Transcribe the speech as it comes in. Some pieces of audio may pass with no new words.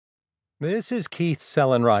This is Keith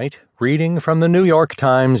Sellenwright, reading from the New York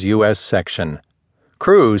Times U.S. section.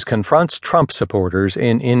 Cruz Confronts Trump Supporters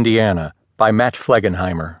in Indiana by Matt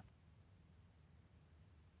Flegenheimer.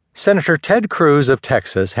 Senator Ted Cruz of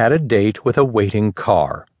Texas had a date with a waiting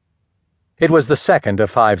car. It was the second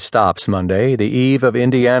of 5 stops Monday, the eve of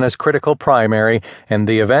Indiana's critical primary, and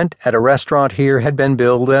the event at a restaurant here had been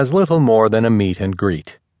billed as little more than a meet and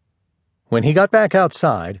greet. When he got back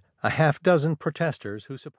outside, a half-dozen protesters who supported